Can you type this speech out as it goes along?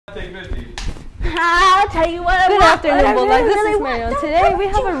I'll tell you what. Good afternoon, Bulldog. This is Mariel. Today we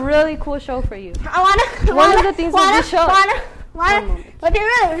have a really cool show for you. One of the things of the show. What do you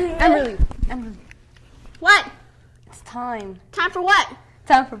really? Amberly. What? It's time. Time for what?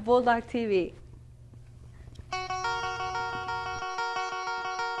 Time for Bulldog TV.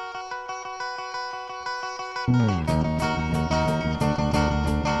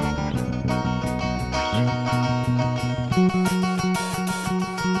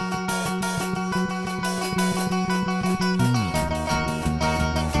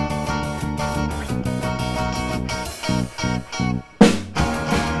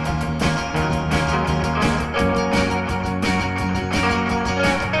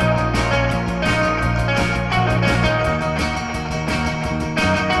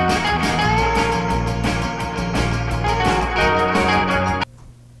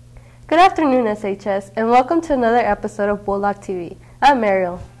 Good afternoon, SHS, and welcome to another episode of Bulldog TV. I'm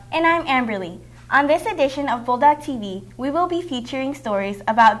Mariel. And I'm Amberly. On this edition of Bulldog TV, we will be featuring stories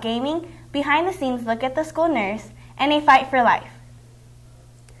about gaming, behind-the-scenes look at the school nurse, and a fight for life.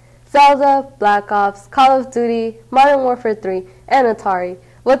 Zelda, Black Ops, Call of Duty, Modern Warfare 3, and Atari.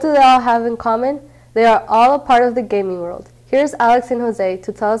 What do they all have in common? They are all a part of the gaming world. Here's Alex and Jose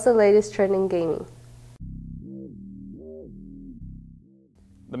to tell us the latest trend in gaming.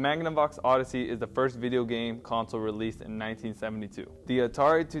 The Magnavox Odyssey is the first video game console released in 1972. The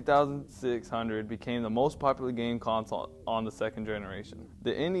Atari 2600 became the most popular game console on the second generation.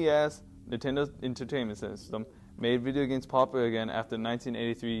 The NES, Nintendo Entertainment System, made video games popular again after the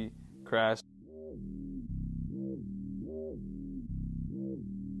 1983 crash.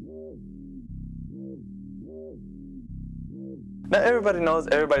 Now everybody knows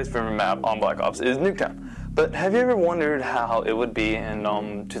everybody's favorite map on Black Ops is Nuketown. But have you ever wondered how it would be in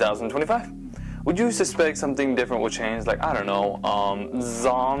 2025? Would you suspect something different will change, like, I don't know,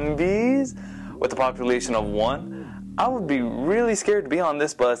 zombies with a population of 1? I would be really scared to be on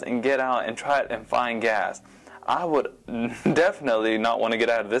this bus and get out and try it and find gas. I would definitely not want to get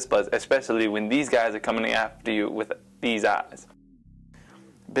out of this bus, especially when these guys are coming after you with these eyes.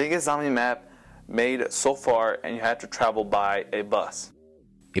 Biggest zombie map made so far, and you have to travel by a bus.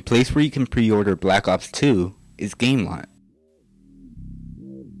 A place where you can pre-order Black Ops 2 is GameLot.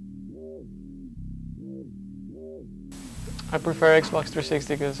 I prefer Xbox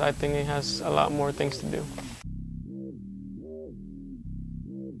 360 because I think it has a lot more things to do.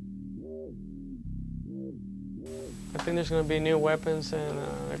 I think there's going to be new weapons and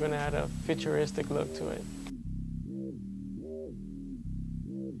they're going to add a futuristic look to it.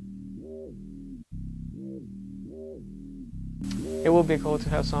 It would be cool to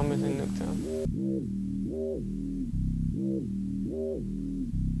have zombies in Nuketown.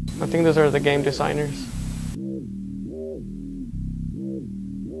 I think those are the game designers.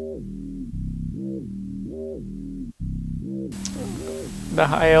 The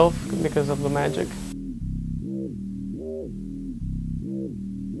high elf because of the magic.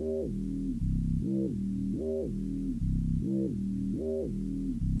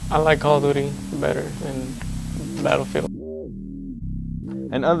 I like Call of Duty better than Battlefield.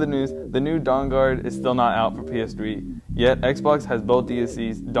 In other news, the new Dawn Guard is still not out for PS3, yet Xbox has both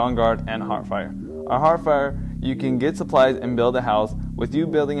DLCs, Dawn Guard and Har-ber. On Har-ber, you can get supplies and build a house. With you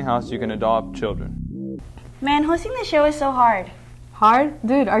building a house, you can adopt children. Man, hosting the show is so hard. Hard?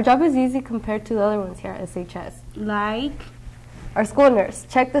 Dude, our job is easy compared to the other ones here at SHS. Like? Our school nurse.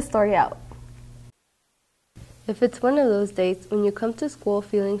 Check this story out. If it's one of those days when you come to school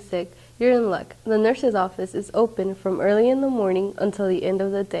feeling sick, you're in luck. The nurse's office is open from early in the morning until the end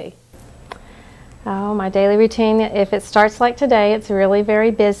of the day. Oh, my daily routine, if it starts like today, it's really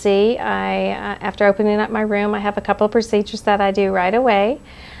very busy. After opening up my room, I have a couple of procedures that I do right away.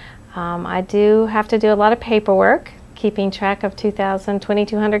 I do have to do a lot of paperwork. Keeping track of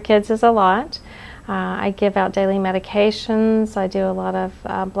 2,200 kids is a lot. I give out daily medications. I do a lot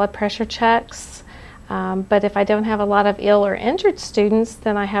of blood pressure checks. But if I don't have a lot of ill or injured students,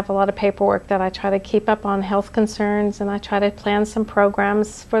 then I have a lot of paperwork that I try to keep up on health concerns, and I try to plan some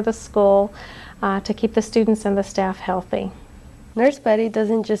programs for the school to keep the students and the staff healthy. Nurse Betty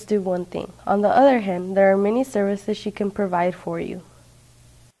doesn't just do one thing. On the other hand, there are many services she can provide for you.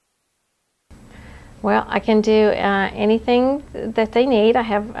 Well, I can do anything that they need. I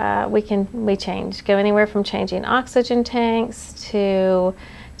have we go anywhere from changing oxygen tanks to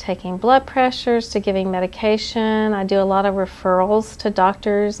taking blood pressures to giving medication. I do a lot of referrals to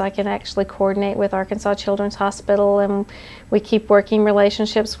doctors. I can actually coordinate with Arkansas Children's Hospital, and we keep working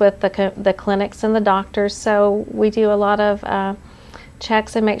relationships with the clinics and the doctors. So we do a lot of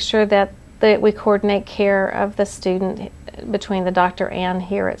checks and make sure that that we coordinate care of the student between the doctor and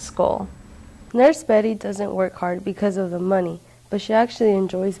here at school. Nurse Betty doesn't work hard because of the money, but she actually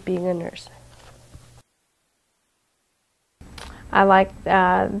enjoys being a nurse. I like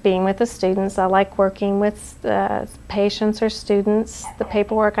being with the students. I like working with patients or students. The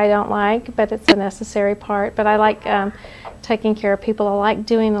paperwork I don't like, but it's a necessary part. But I like taking care of people. I like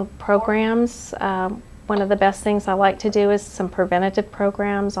doing the programs. One of the best things I like to do is some preventative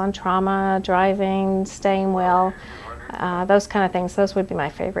programs on trauma, driving, staying well, those kind of things. Those would be my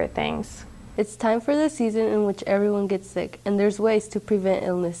favorite things. It's time for the season in which everyone gets sick, and there's ways to prevent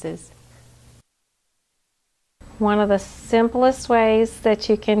illnesses. One of the simplest ways that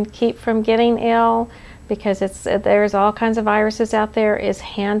you can keep from getting ill, because there's all kinds of viruses out there, is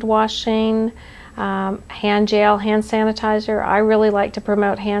hand washing, hand gel, hand sanitizer. I really like to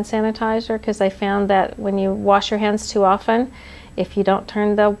promote hand sanitizer because I found that when you wash your hands too often, if you don't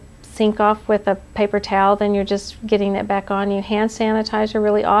turn the sink off with a paper towel, then you're just getting it back on you. Hand sanitizer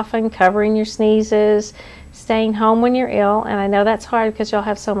really often, covering your sneezes, staying home when you're ill, and I know that's hard because you'll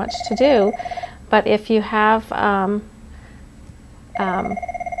have so much to do. But if you have a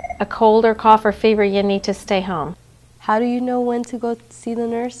cold or cough or fever, you need to stay home. How do you know when to go see the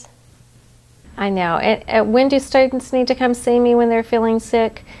nurse? I know. When do students need to come see me when they're feeling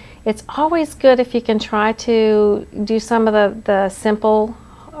sick? It's always good if you can try to do some of the simple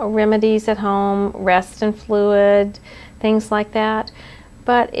remedies at home, rest and fluid, things like that.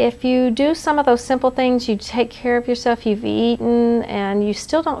 But if you do some of those simple things, you take care of yourself, you've eaten, and you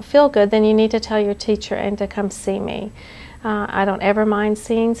still don't feel good, then you need to tell your teacher and to come see me. I don't ever mind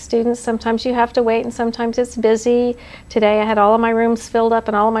seeing students. Sometimes you have to wait and sometimes it's busy. Today I had all of my rooms filled up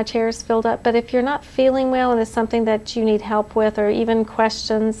and all of my chairs filled up. But if you're not feeling well and it's something that you need help with or even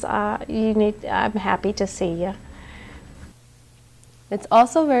questions, I'm happy to see you. It's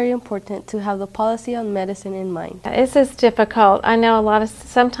also very important to have the policy on medicine in mind. This is difficult. I know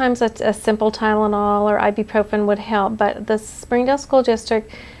sometimes a simple Tylenol or ibuprofen would help, but the Springdale School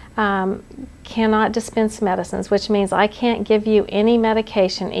District cannot dispense medicines, which means I can't give you any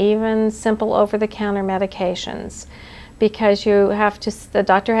medication, even simple over-the-counter medications, because the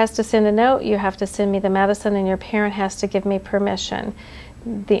doctor has to send a note, you have to send me the medicine, and your parent has to give me permission.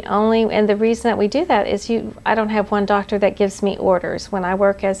 The reason that we do that is I don't have one doctor that gives me orders. When I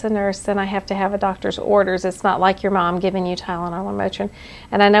work as a nurse, then I have to have a doctor's orders. It's not like your mom giving you Tylenol or Motrin.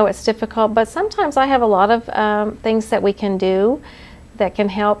 And I know it's difficult, but sometimes I have a lot of things that we can do that can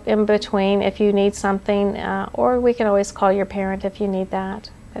help in between if you need something, or we can always call your parent if you need that.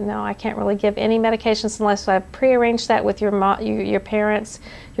 But no, I can't really give any medications unless I've prearranged that with your parents,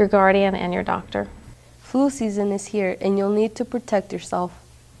 your guardian, and your doctor. Flu season is here, and you'll need to protect yourself.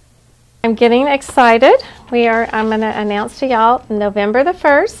 I'm getting excited. I'm going to announce to y'all November the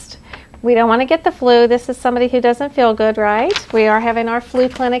 1st. We don't want to get the flu. This is somebody who doesn't feel good, right? We are having our flu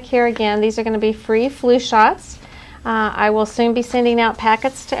clinic here again. These are going to be free flu shots. I will soon be sending out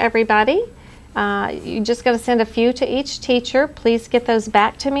packets to everybody. You just got to send a few to each teacher. Please get those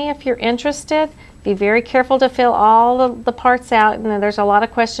back to me if you're interested. Be very careful to fill all the parts out, and there's a lot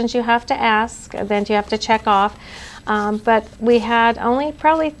of questions you have to ask, and then you have to check off. But we had only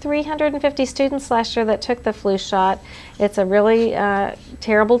probably 350 students last year that took the flu shot. It's a really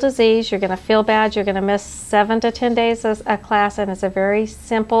terrible disease. You're going to feel bad. You're going to miss 7 to 10 days of class, and it's a very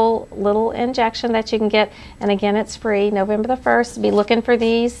simple little injection that you can get. And again, it's free. November the 1st. Be looking for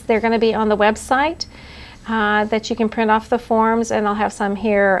these. They're going to be on the website that you can print off the forms, and I'll have some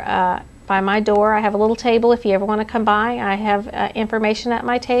here by my door. I have a little table if you ever want to come by. I have information at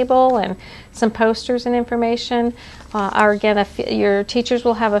my table and some posters and information. Or again, your teachers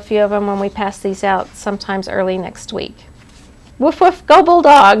will have a few of them when we pass these out sometimes early next week. Woof woof, go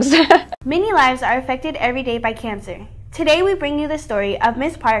Bulldogs! Many lives are affected every day by cancer. Today we bring you the story of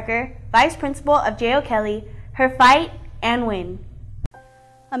Miss Parker, Vice Principal of J.O. Kelly, her fight and win.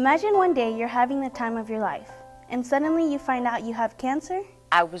 Imagine one day you're having the time of your life, and suddenly you find out you have cancer.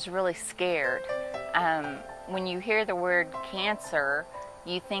 I was really scared. When you hear the word cancer,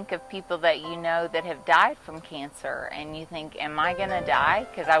 you think of people that you know that have died from cancer, and you think, am I going to die?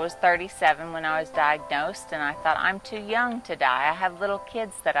 Because I was 37 when I was diagnosed, and I thought, I'm too young to die. I have little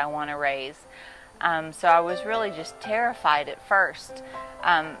kids that I want to raise. So I was really just terrified at first.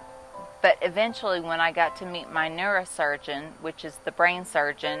 But eventually when I got to meet my neurosurgeon, which is the brain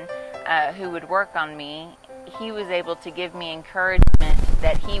surgeon who would work on me, he was able to give me encouragement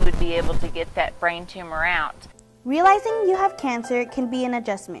that he would be able to get that brain tumor out. Realizing you have cancer can be an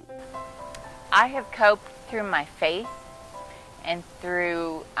adjustment. I have coped through my faith and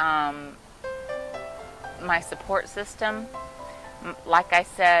through my support system. Like I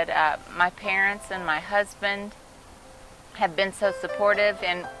said, my parents and my husband have been so supportive.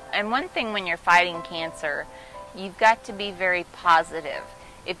 And one thing when you're fighting cancer, you've got to be very positive.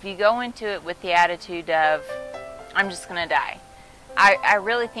 If you go into it with the attitude of, I'm just going to die, I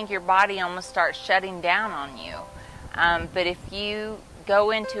really think your body almost starts shutting down on you. But if you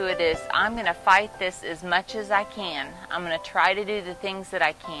go into it as, I'm going to fight this as much as I can, I'm going to try to do the things that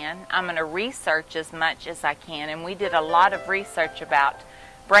I can, I'm going to research as much as I can, and we did a lot of research about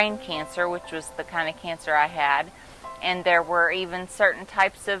brain cancer, which was the kind of cancer I had, and there were even certain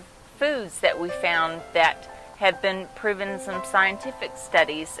types of foods that we found that have been proven in some scientific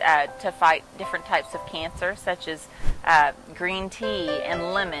studies to fight different types of cancer, such as green tea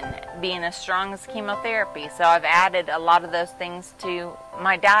and lemon being as strong as chemotherapy. So I've added a lot of those things to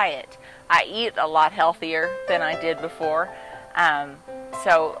my diet. I eat a lot healthier than I did before.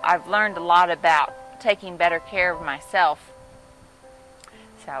 So I've learned a lot about taking better care of myself.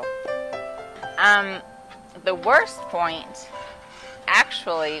 So the worst point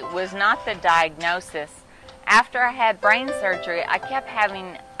actually was not the diagnosis. After I had brain surgery, I kept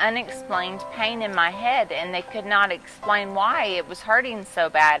having unexplained pain in my head, and they could not explain why it was hurting so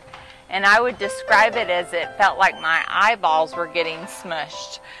bad. And I would describe it as it felt like my eyeballs were getting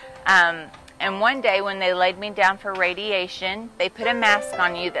smushed. And one day when they laid me down for radiation, they put a mask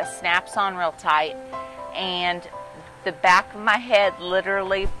on you that snaps on real tight, and the back of my head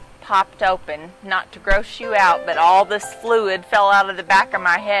literally popped open. Not to gross you out, but all this fluid fell out of the back of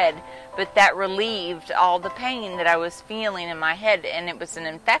my head. But that relieved all the pain that I was feeling in my head, and it was an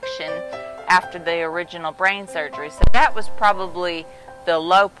infection after the original brain surgery. So that was probably the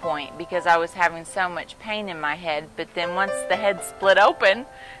low point, because I was having so much pain in my head. But then once the head split open,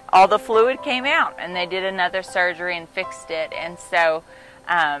 all the fluid came out, and they did another surgery and fixed it. And so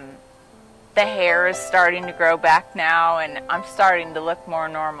the hair is starting to grow back now, and I'm starting to look more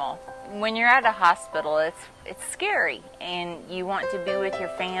normal. When you're at a hospital, it's scary, and you want to be with your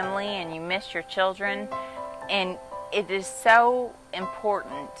family, and you miss your children, and it is so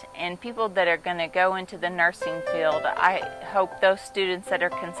important. And people that are going to go into the nursing field, I hope those students that are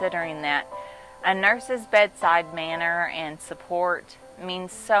considering that, a nurse's bedside manner and support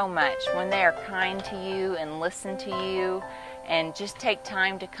means so much. When they are kind to you and listen to you and just take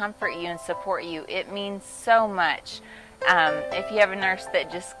time to comfort you and support you, it means so much. If you have a nurse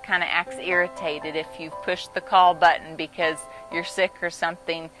that just kind of acts irritated if you've pushed the call button because you're sick or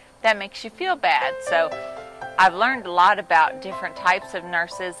something, that makes you feel bad. So I've learned a lot about different types of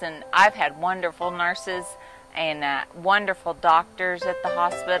nurses, and I've had wonderful nurses and wonderful doctors at the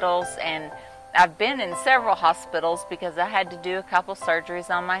hospitals, and I've been in several hospitals because I had to do a couple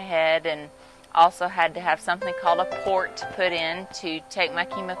surgeries on my head, and also had to have something called a port put in to take my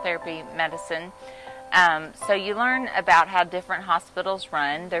chemotherapy medicine. So you learn about how different hospitals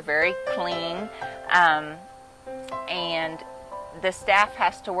run. They're very clean, and the staff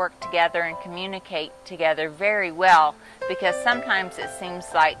has to work together and communicate together very well, because sometimes it seems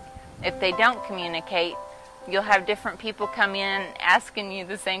like if they don't communicate, you'll have different people come in asking you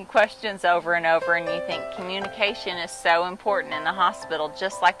the same questions over and over, and you think communication is so important in the hospital,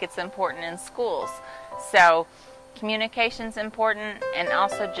 just like it's important in schools. So communication's important, and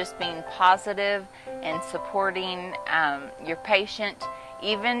also just being positive and supporting your patient,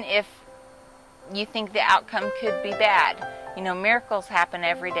 even if you think the outcome could be bad. You know, miracles happen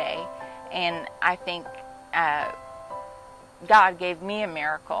every day, and I think God gave me a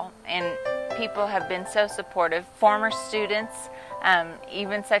miracle, and people have been so supportive. Former students,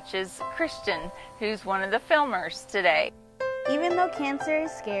 even such as Christian, who's one of the filmers today. Even though cancer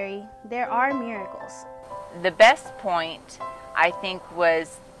is scary, there are miracles. The best point, I think,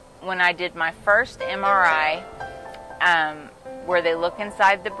 was when I did my first MRI, where they look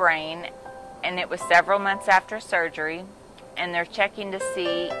inside the brain, and it was several months after surgery, and they're checking to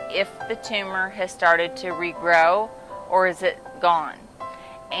see if the tumor has started to regrow or is it gone.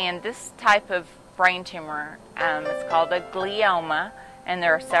 And this type of brain tumor, it's called a glioma, and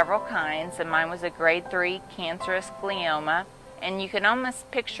there are several kinds, and mine was a grade 3 cancerous glioma. And you can almost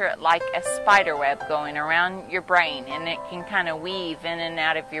picture it like a spider web going around your brain, and it can kind of weave in and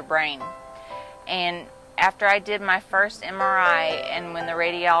out of your brain. And after I did my first MRI, and when the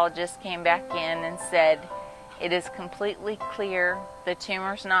radiologist came back in and said, it is completely clear, the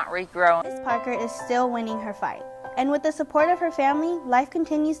tumor's not regrowing. Miss Parker is still winning her fight. And with the support of her family, life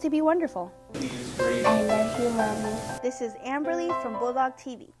continues to be wonderful. I love you, Mommy. This is Amberly from Bulldog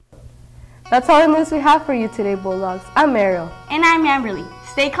TV. That's all the news we have for you today, Bulldogs. I'm Mariel. And I'm Amberly.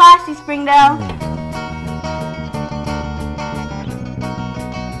 Stay classy, Springdale.